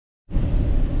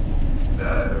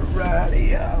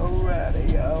Alrighty,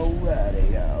 alrighty,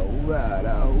 alrighty, alright,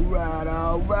 alright,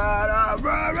 alright,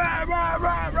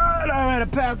 alright. Alright, I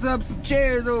pass up some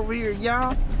chairs over here,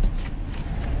 y'all.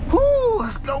 Whoo,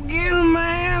 let's go get him,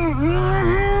 man.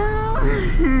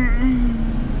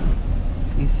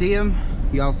 You see him?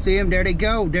 Y'all see him? There they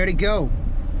go, there they go.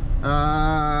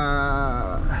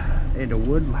 And the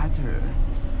wood ladder.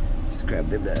 Just grab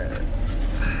them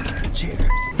chairs.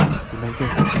 See right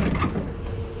there.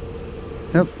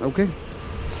 Yep, okay.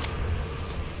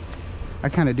 I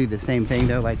kind of do the same thing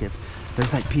though, like if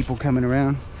there's like people coming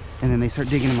around and then they start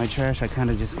digging in my trash, I kind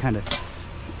of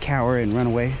cower and run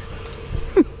away.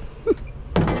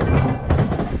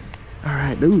 All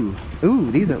right, ooh,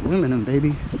 these are aluminum,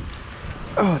 baby.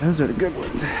 Oh, those are the good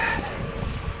ones.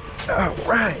 All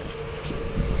right.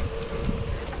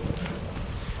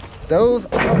 Those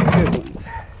are the good ones.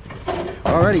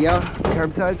 Alrighty, y'all,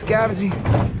 curbside scavenging.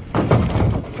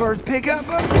 First pickup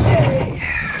of the day.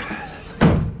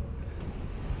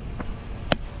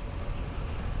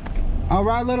 All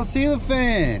right, little ceiling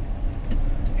fan.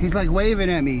 He's like waving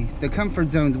at me. The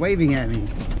comfort zone's waving at me.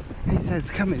 He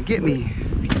says, come and get me.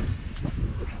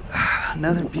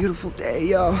 Another beautiful day,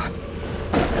 y'all.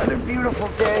 Another beautiful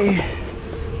day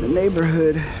in the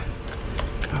neighborhood.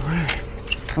 All right.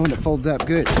 Oh, and it folds up.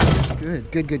 Good. Good.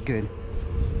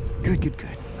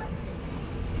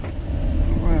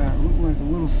 Alright, looked like a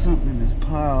little something in this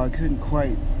pile. I couldn't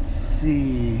quite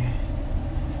see.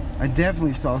 I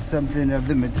definitely saw something of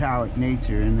the metallic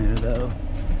nature in there, though.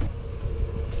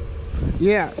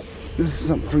 Yeah, this is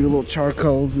something for your little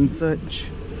charcoals and such.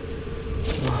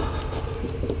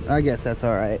 I guess that's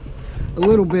alright. A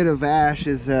little bit of ash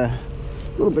is alright.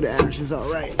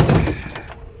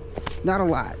 Not a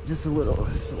lot, just a little.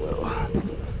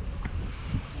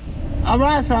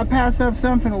 Alright, so I passed up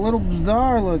something a little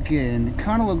bizarre looking. It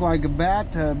kind of looked like a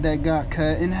bathtub that got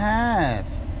cut in half.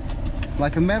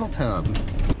 Like a metal tub.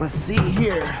 Let's see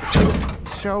here.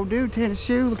 Show do, tennis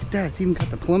shoe. Look at that, it's even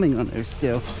got the plumbing on there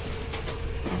still.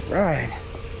 Alright.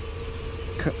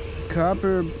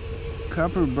 Copper,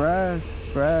 brass,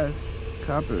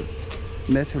 copper,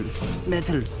 metal.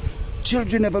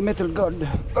 Children of a metal god.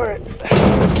 Alright.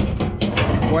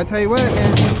 Well, I tell you what,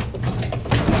 man.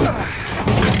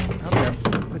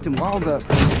 Put them walls up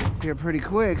here pretty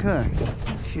quick, huh?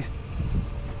 Shit.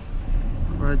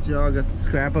 Alright, y'all, got some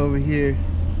scrap over here.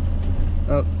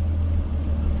 Oh.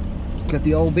 Got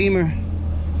the old beamer.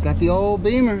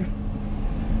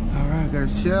 Alright, got a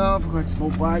shelf, got some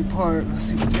old bike part. Let's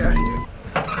see what we got here.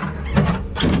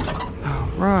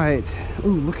 Alright.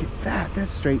 Ooh, look at that.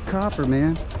 That's straight copper,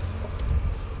 man.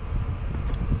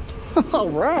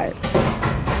 Alright.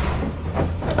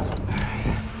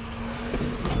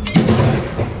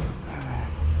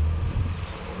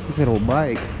 Look at that old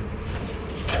bike.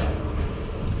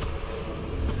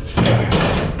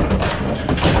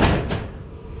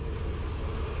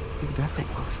 Dude, that thing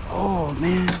looks old,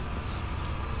 man.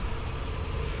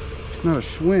 It's not a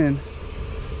Schwinn.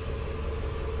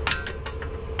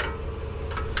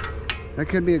 That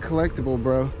could be a collectible,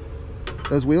 bro.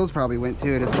 Those wheels probably went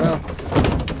to it as well.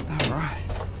 Alright.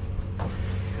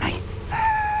 Nice.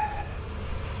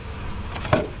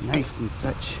 Nice and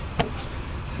such.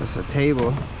 It's just a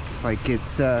table. It's like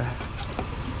it's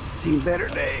seen better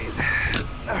days.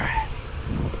 Alright.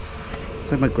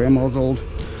 It's like my grandma's old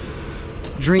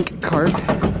drink cart.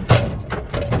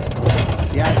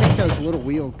 Yeah, I think those little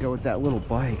wheels go with that little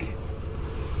bike.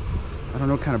 I don't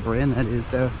know what kind of brand that is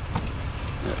though.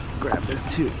 Grab this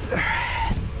too.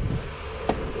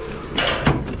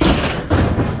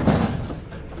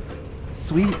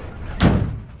 Sweet.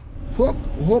 Whoop.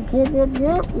 What?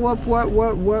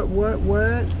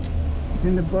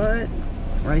 In the butt.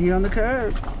 Right here on the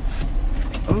curve.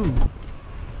 Oh.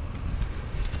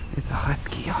 It's a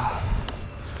husky, y'all.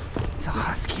 It's a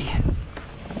husky.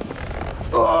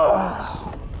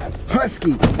 Oh.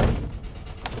 Husky.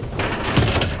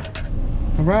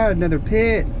 All right, another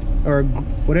pit. Or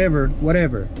whatever.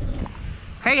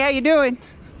 Hey, how you doing?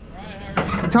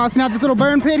 Right, tossing out this little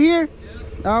burn pit here?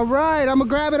 Yeah. All right, I'm gonna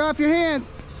grab it off your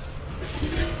hands.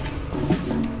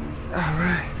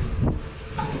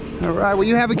 All right, well,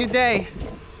 you have a good day.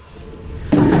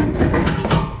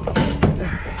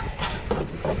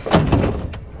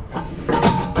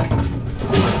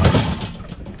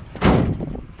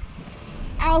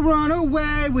 I'll run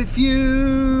away with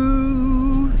you.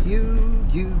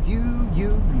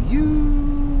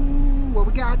 What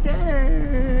we got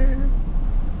there?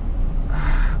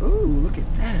 Ooh, look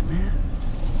at that, man.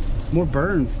 More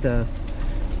burn stuff.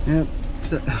 Yep.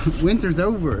 So winter's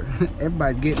over.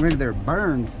 Everybody's getting rid of their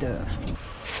burn stuff.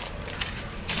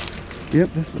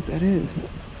 Yep, that's what that is.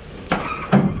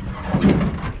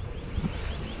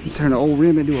 turn the old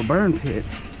rim into a burn pit.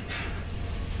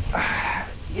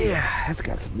 Yeah, it's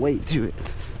got some weight to it.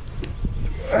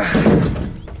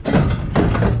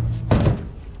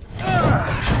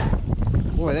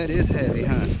 Boy, that is heavy,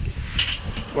 huh?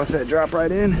 What's that, drop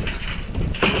right in?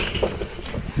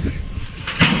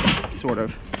 Sort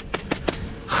of.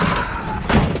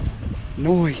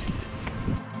 Noise.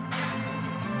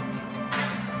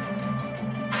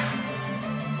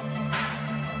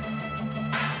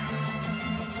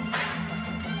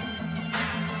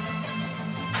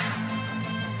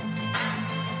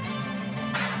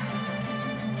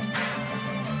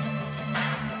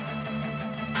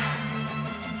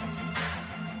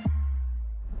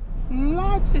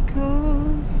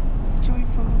 Logical,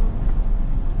 joyful.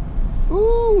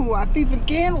 Ooh, I see some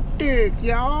candlesticks,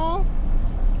 y'all.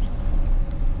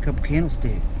 Couple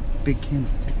candlesticks, big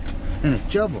candlesticks, and a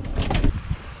shovel.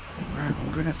 Alright,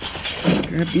 we'll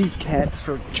grab these cats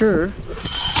for sure.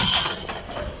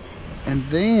 And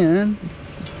then,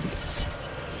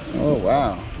 oh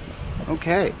wow,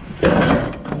 okay.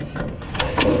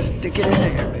 Stick it in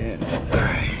there, man.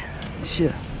 Alright,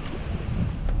 shit.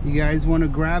 You guys want to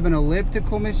grab an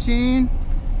elliptical machine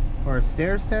or a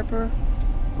stair stepper or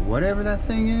whatever that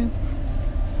thing is?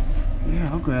 Yeah,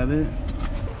 I'll grab it.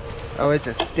 Oh, it's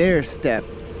a stair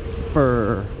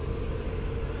stepper.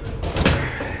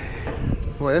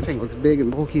 Boy, that thing looks big and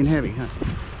bulky and heavy, huh?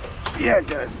 Yeah, it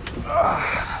does.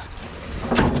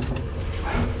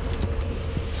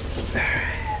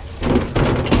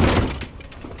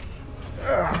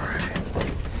 Alright.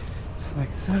 Just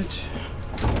like such.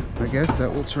 I guess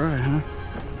that will try, huh?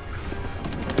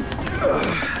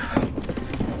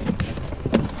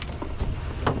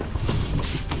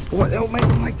 Boy, they don't make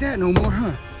them like that no more,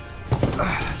 huh?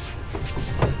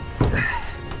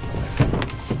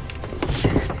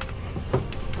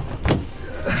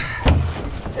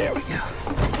 There we go.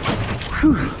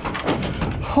 Whew.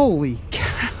 Holy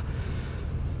cow.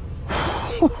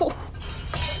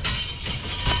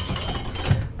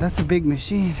 That's a big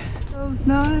machine. That was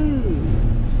nice.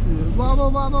 Baba,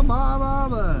 baba, baba,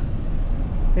 baba.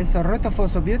 It's a beautiful,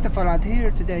 so beautiful out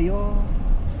here today, y'all.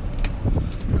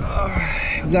 We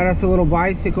got us a little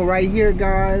bicycle right here,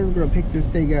 guys. We're gonna pick this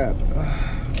thing up.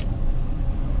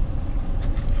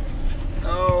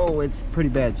 Oh, it's pretty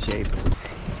bad shape.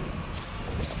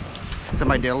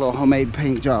 Somebody did a little homemade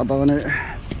paint job on it.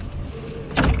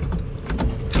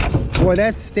 Boy,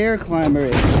 that stair climber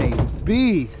is a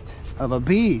beast of a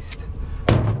beast.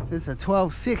 It's a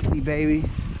 1260, baby.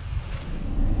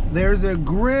 There's a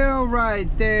grill right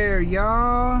there,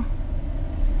 y'all.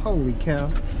 Holy cow.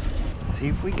 Let's see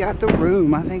if we got the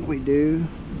room. I think we do.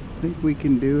 I think we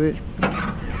can do it.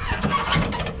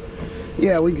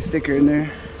 Yeah, we can stick her in there.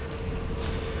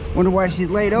 Wonder why she's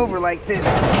laid over like this.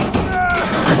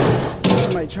 I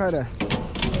might try to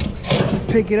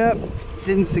pick it up.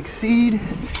 Didn't succeed.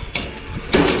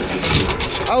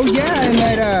 Oh yeah, and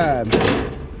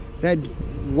that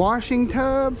washing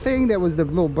tub thing that was the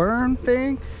little burn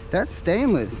thing, that's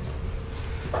stainless.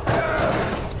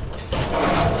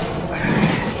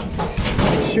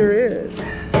 It sure is.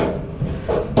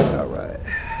 All right,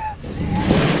 let's see.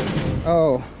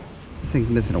 Oh, this thing's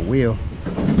missing a wheel.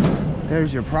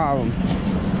 There's your problem.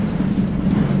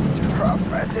 That's your problem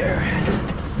right there.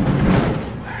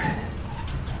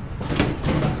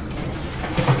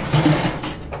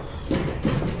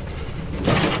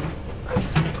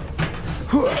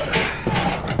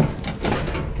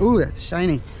 Ooh, that's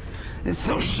shiny. It's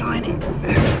so shiny.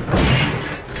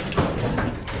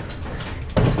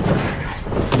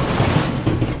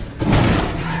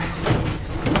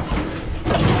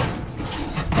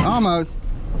 Almost.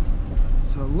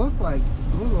 So look like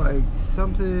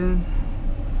something.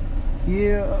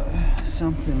 Yeah,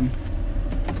 something.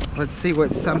 Let's see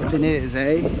what something is,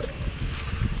 eh?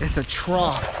 It's a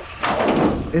trough.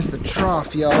 It's a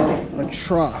trough, y'all. A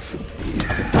trough.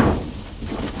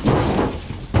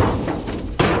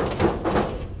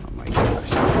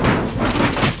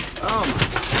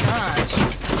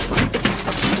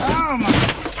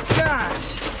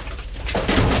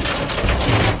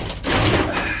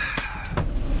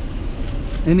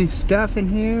 Any stuff in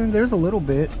here? There's a little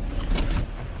bit.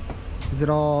 Is it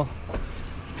all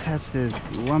attached to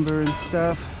lumber and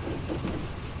stuff?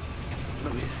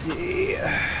 Let me see.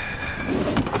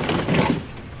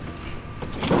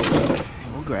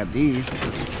 We'll grab these.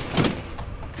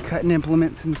 Cutting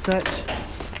implements and such.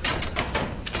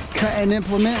 Cutting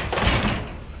implements.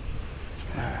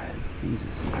 Alright, let me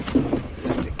just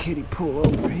set the kiddie pool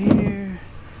over here.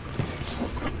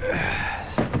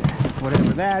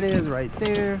 Whatever that is right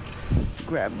there.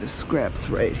 Grab the scraps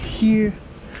right here.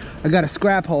 I got a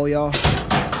scrap hole, y'all.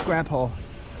 Scrap scrap hole.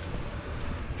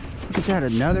 Look at that,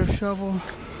 another shovel.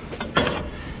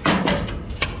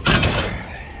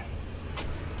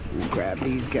 We'll grab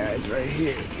these guys right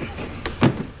here.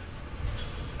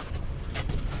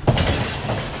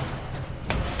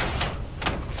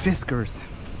 Fiskers.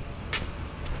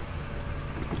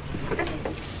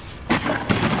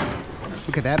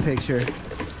 Look at that picture.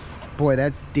 Boy,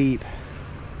 that's deep.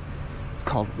 It's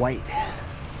called white.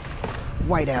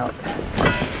 White out.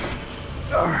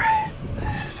 All right. Put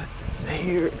this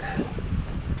here.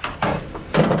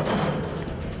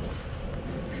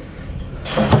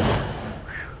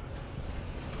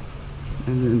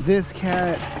 And then this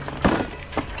cat.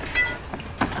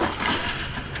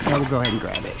 Yeah, we'll go ahead and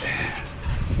grab it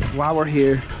while we're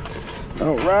here.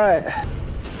 All right.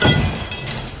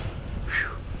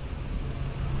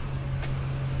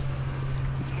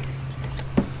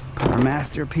 Put our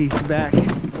masterpiece back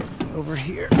over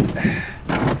here.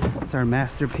 It's our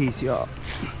masterpiece, y'all.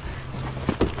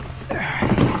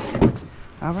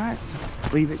 All right,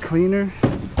 leave it cleaner,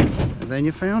 and then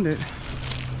you found it.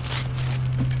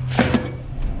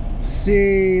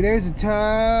 See, there's a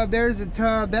tub,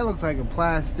 that looks like a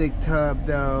plastic tub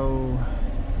though.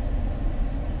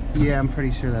 Yeah, I'm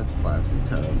pretty sure that's a plastic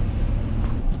tub.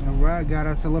 All right, got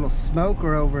us a little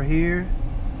smoker over here.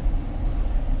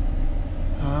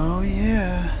 Oh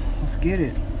yeah, let's get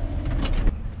it.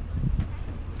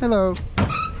 Hello.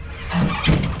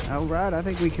 All right, I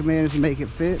think we can manage to make it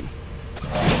fit.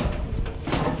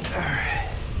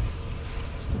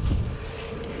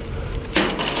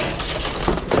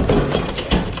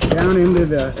 Down into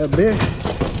the abyss.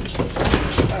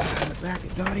 The back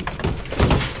of Dottie.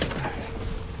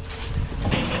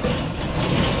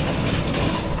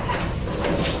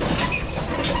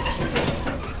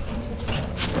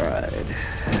 Right.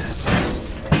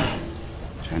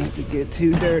 Try not to get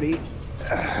too dirty.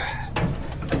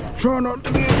 Try not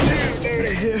to get too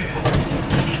dirty here.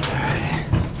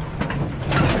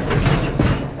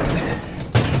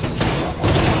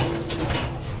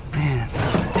 Man.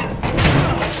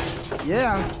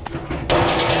 Yeah.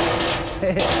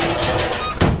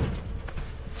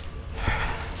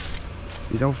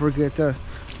 You don't forget the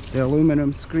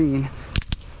aluminum screen.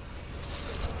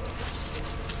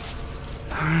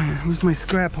 Alright, where's my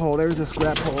scrap hole? There's a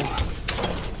scrap hole.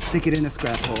 Stick it in a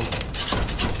scrap hole.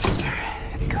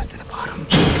 It goes to the bottom.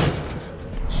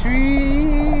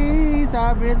 Trees,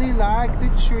 I really like the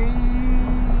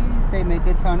trees. They make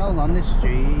a tunnel on the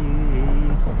street,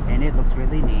 and it looks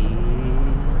really neat.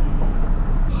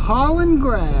 Holland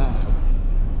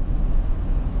grass.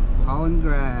 Holland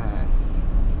grass.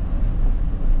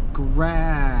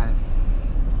 Grass.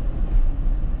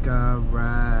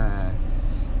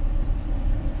 Grass.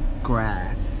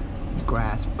 Grass.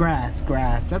 Grass. Grass.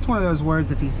 Grass. That's one of those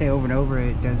words if you say over and over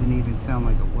it doesn't even sound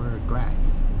like a word.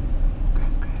 Grass.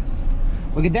 Grass. Grass.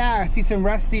 Look at that. I see some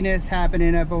rustiness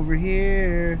happening up over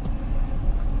here.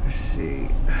 Let's see.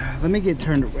 Let me get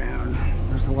turned around.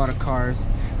 There's a lot of cars.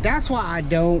 That's why I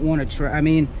don't want to I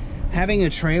mean, having a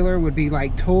trailer would be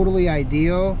like totally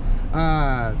ideal.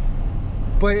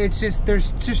 But it's just,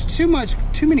 there's just too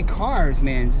many cars,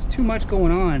 man. Just too much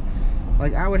going on.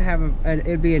 Like I would have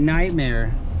it'd be a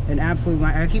nightmare. An absolute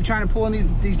nightmare. I keep trying to pull in these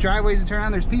driveways and turn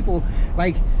around. There's people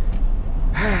like,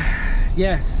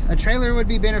 yes, a trailer would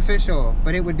be beneficial,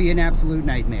 but it would be an absolute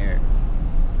nightmare.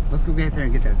 Let's go get there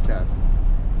and get that stuff.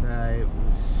 It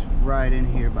was right in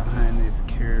here behind this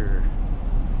curve.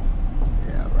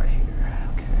 Yeah, right here.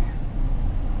 Okay.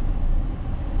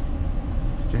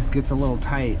 Just gets a little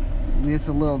tight. It's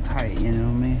a little tight, you know what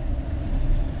I mean?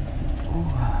 Ooh.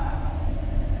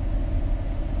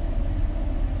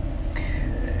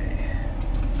 Okay.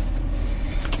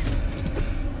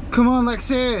 Come on,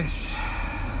 Lexus.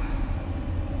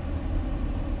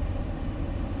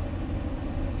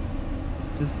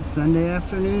 Just a Sunday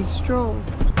afternoon stroll.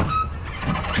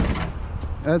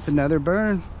 That's another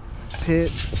burn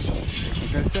pit.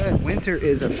 Like I said, winter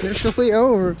is officially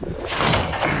over.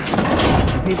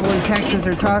 People in Texas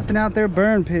are tossing out their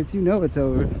burn pits. You know it's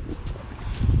over.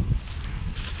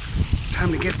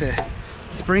 Time to get the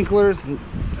sprinklers and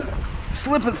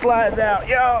slip and slides out,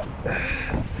 y'all.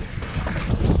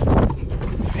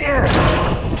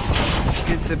 Yeah.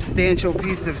 Good substantial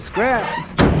piece of scrap.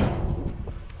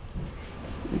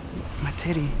 My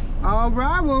titty. All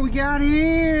right, what we got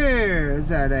here? Is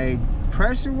that a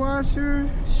pressure washer?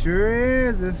 Sure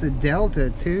is. It's a Delta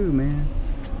too, man.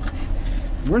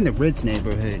 We're in the rich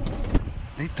neighborhood.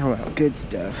 They throw out good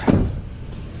stuff.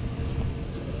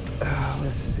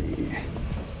 Let's see.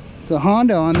 It's a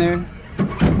Honda on there.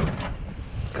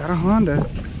 It's got a Honda.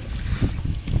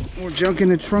 More junk in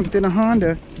the trunk than a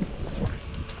Honda.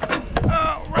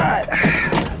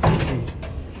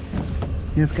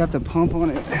 Yeah, it's got the pump on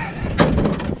it.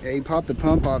 Yeah, you pop the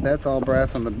pump off, that's all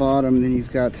brass on the bottom, and then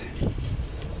you've got,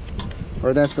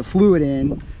 or that's the fluid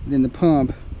end, then the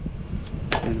pump,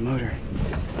 and the motor.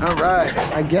 All right,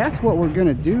 I guess what we're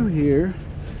gonna do here,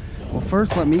 well,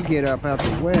 first let me get up out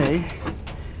the way,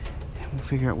 and we'll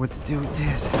figure out what to do with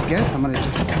this. I guess I'm gonna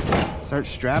just start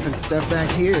strapping stuff back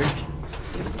here.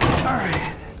 All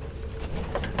right,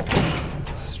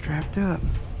 strapped up.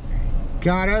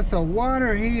 Got us a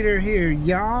water heater here,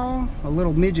 y'all. A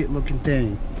little midget looking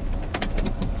thing.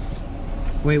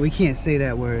 Wait, we can't say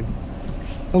that word.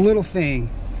 A little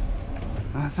thing.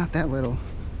 Oh, it's not that little.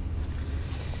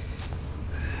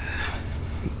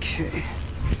 Okay.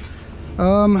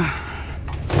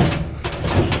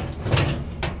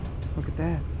 Look at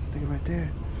that. Stick it right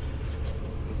there.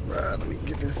 Right, let me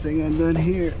get this thing undone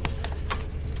here.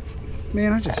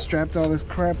 Man, I just strapped all this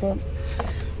crap up.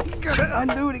 Gotta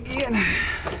undo it again.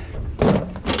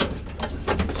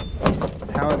 That's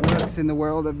how it works in the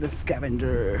world of the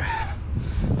Scavenger.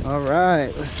 All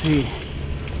right, let's see.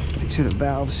 Make sure the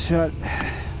valve's shut.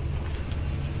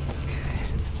 Okay.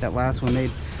 That last one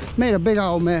made a big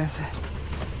old mess.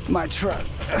 My truck.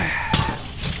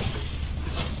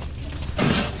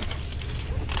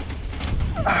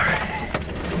 All right.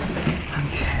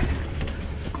 Okay.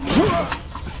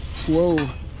 Whoa.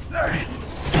 All right.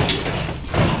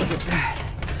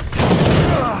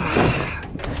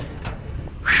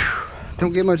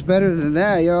 Don't get much better than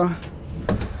that, y'all.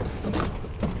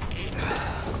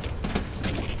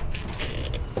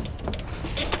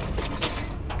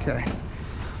 Okay.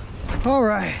 All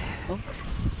right.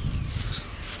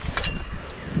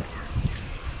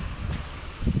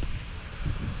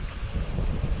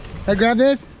 I grab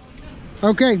this?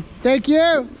 Okay, thank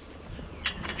you.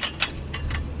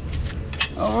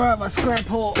 All right, my scrap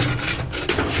hole.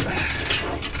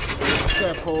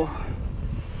 Scrap hole.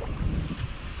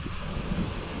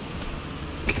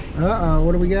 Uh-oh,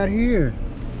 what do we got here?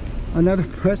 Another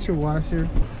pressure washer.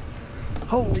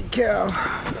 Holy cow.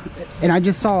 And I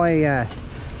just saw a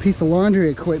piece of laundry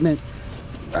equipment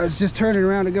I was just turning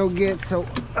around to go get, so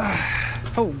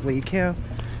holy cow.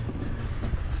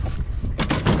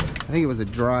 I think it was a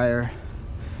dryer.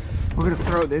 We're gonna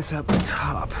throw this up the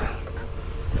top.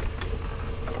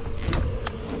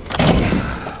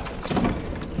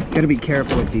 Gotta be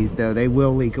careful with these though, they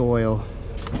will leak oil.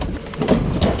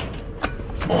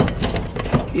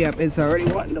 Yep, it's already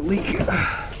wanting to leak.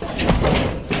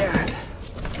 Yes.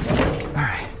 All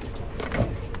right.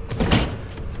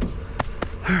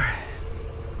 All right.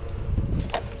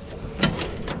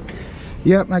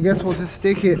 Yep, I guess we'll just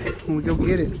stick it when we go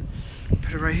get it.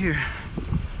 Put it right here.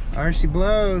 All right, she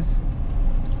blows.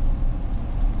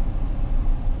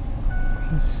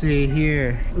 Let's see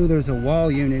here. Ooh, there's a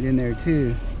wall unit in there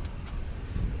too.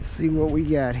 Let's see what we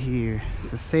got here.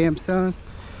 It's a Samsung.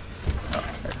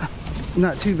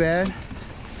 Not too bad.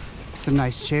 Some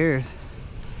nice chairs.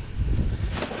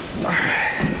 All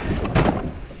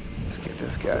right. Let's get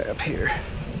this guy up here.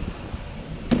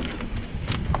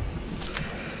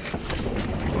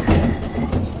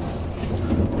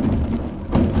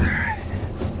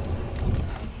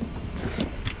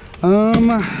 All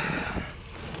right.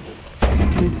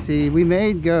 Let me see. We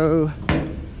may go.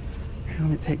 Let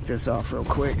me take this off real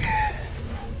quick.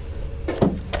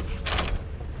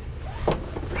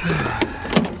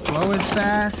 Slow is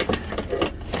fast,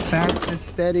 fast is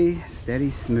steady,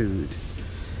 steady smooth.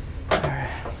 All right.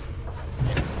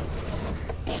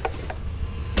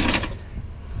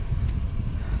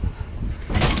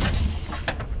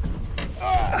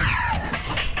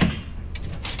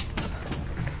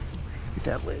 Get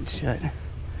that lid shut.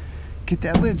 Get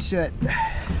that lid shut.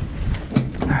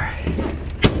 All right.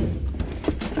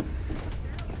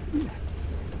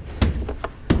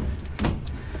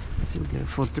 Let's see, we'll get it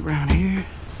flipped around here.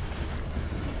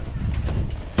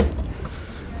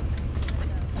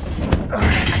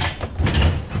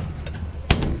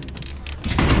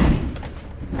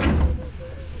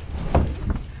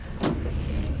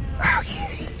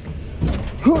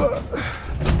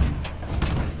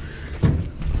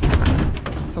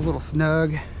 It's a little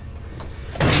snug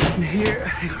in here. I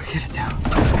think we'll get it down.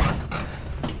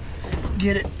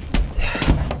 Get it.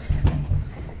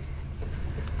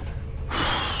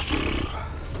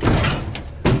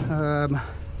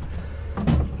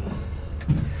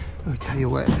 I'll tell you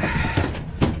what.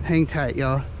 Hang tight,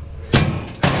 y'all.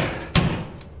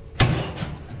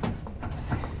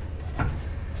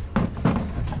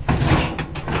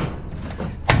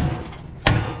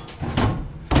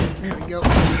 There we go.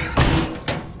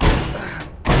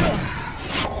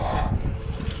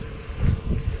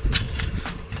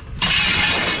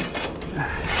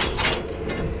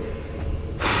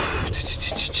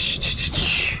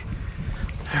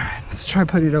 try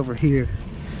putting it over here.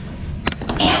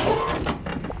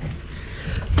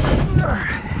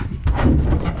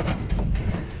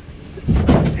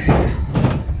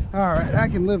 All right, I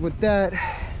can live with that.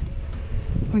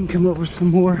 We can come up with some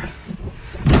more.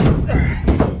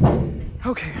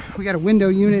 Okay, we got a window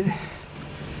unit.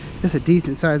 It's a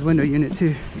decent sized window unit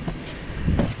too.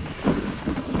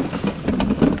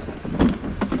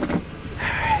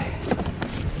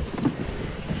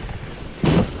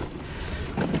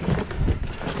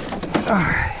 All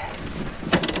right.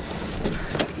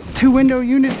 2 window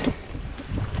units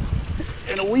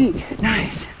in a week.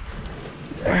 Nice.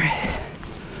 All right.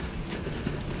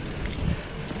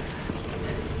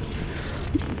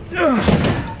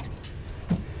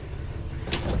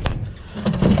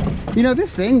 You know,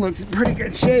 this thing looks in pretty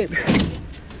good shape.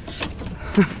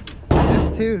 This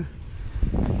too.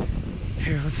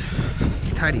 Here, let's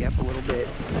tidy up a little bit.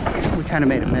 We kind of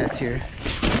made a mess here.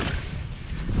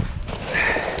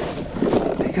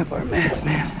 Pick up our mess,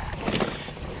 man.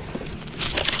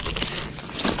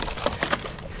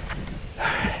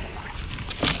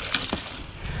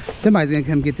 Somebody's gonna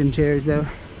come get them chairs though.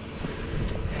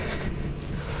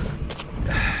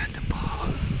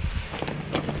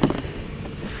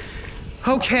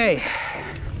 Okay.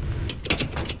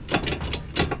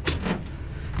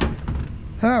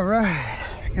 All right,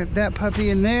 got that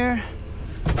puppy in there.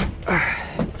 All right.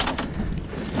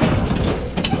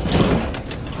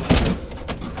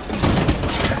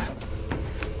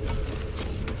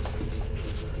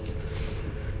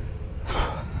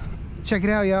 Check it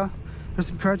out, y'all. There's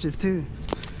some crutches too.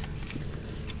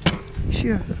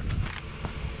 Sure.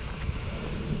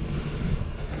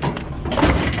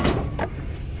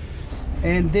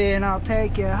 And then I'll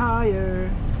take you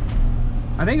higher.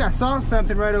 I think I saw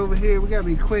something right over here. We gotta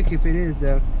be quick if it is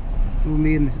though.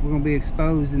 We're gonna be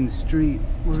exposed in the street.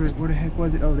 Where the heck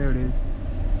was it? Oh, there it is.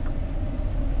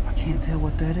 I can't tell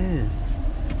what that is.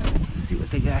 Let's see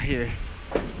what they got here.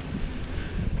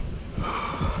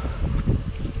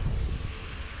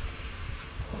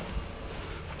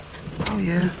 Oh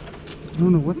yeah. I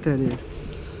don't know what that is.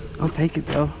 I'll take it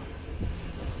though.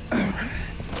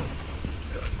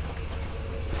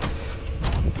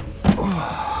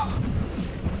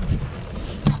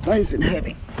 Nice and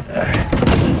heavy.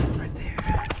 Right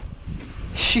there.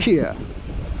 Yeah.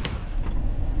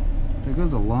 There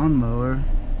goes a lawnmower.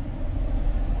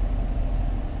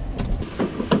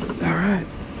 All right.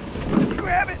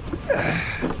 Grab it.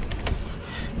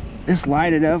 Just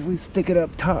light it up. We stick it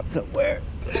up top somewhere.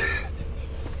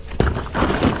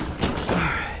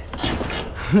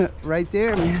 Right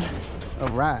there, man. All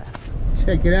right.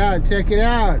 Check it out. Check it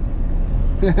out.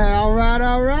 All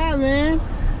right, man.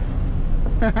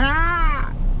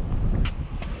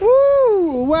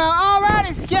 Woo! Well,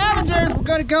 alrighty, scavengers, we're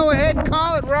gonna go ahead and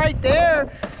call it right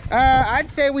there. I'd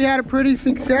say we had a pretty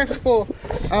successful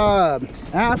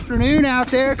afternoon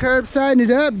out there, curbsiding it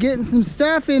up, getting some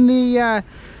stuff in the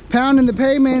pounding the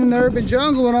pavement in the urban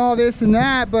jungle and all this and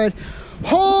that. But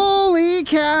holy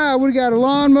cow, we got a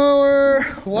lawnmower,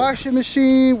 washing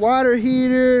machine, water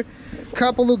heater,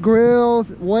 couple of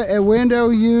grills, a window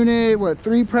unit,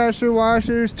 3 pressure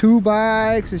washers, 2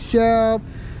 bikes, a shelf,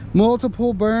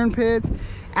 multiple burn pits.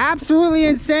 Absolutely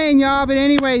insane, y'all. But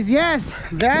anyways, yes,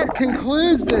 that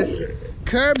concludes this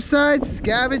curbside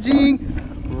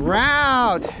scavenging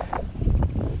route.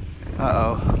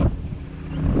 Uh-oh.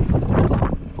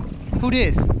 Who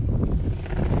this?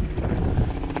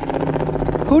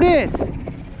 Who this?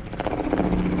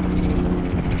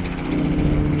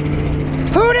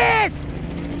 Who this?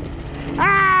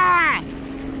 Ah!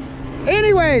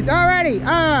 Anyways, alrighty.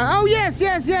 Oh yes,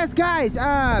 guys.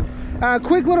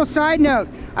 Quick little side note.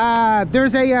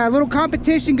 There's a little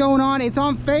competition going on. It's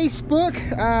on Facebook.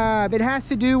 It has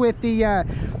to do with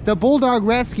the bulldog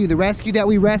rescue, the rescue that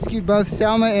we rescued both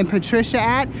Selma and Patricia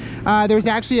at. There's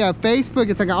actually a Facebook.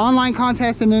 It's like an online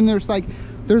contest, and then there's like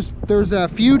there's a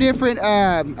few different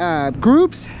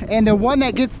groups, and the one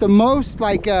that gets the most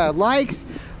likes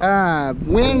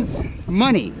wins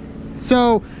money.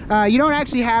 So you don't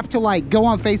actually have to go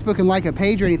on Facebook and like a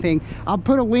page or anything. I'll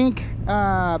put a link.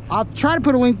 I'll try to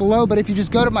put a link below, but if you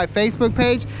just go to my Facebook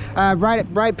page,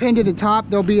 right pinned to the top,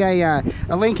 there'll be a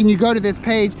link, and you go to this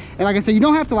page. And like I said, you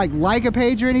don't have to like a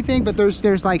page or anything, but there's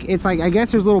I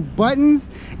guess there's little buttons,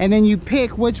 and then you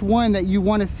pick which one that you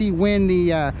want to see win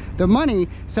the money.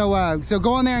 So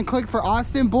go on there and click for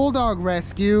Austin Bulldog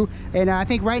Rescue, and I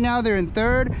think right now they're in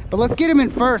 3rd, but let's get them in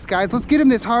 1st, guys. Let's get them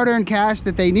this hard-earned cash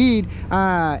that they need,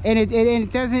 and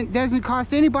it doesn't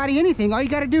cost anybody anything. All you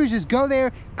got to do is just go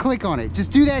there, click on it.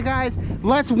 Just do that, guys.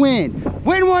 Let's win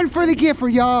one for the gift for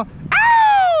y'all.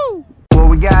 Ow! What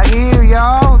we got here,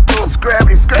 y'all?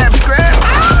 Scrabbity, scrab, scrab.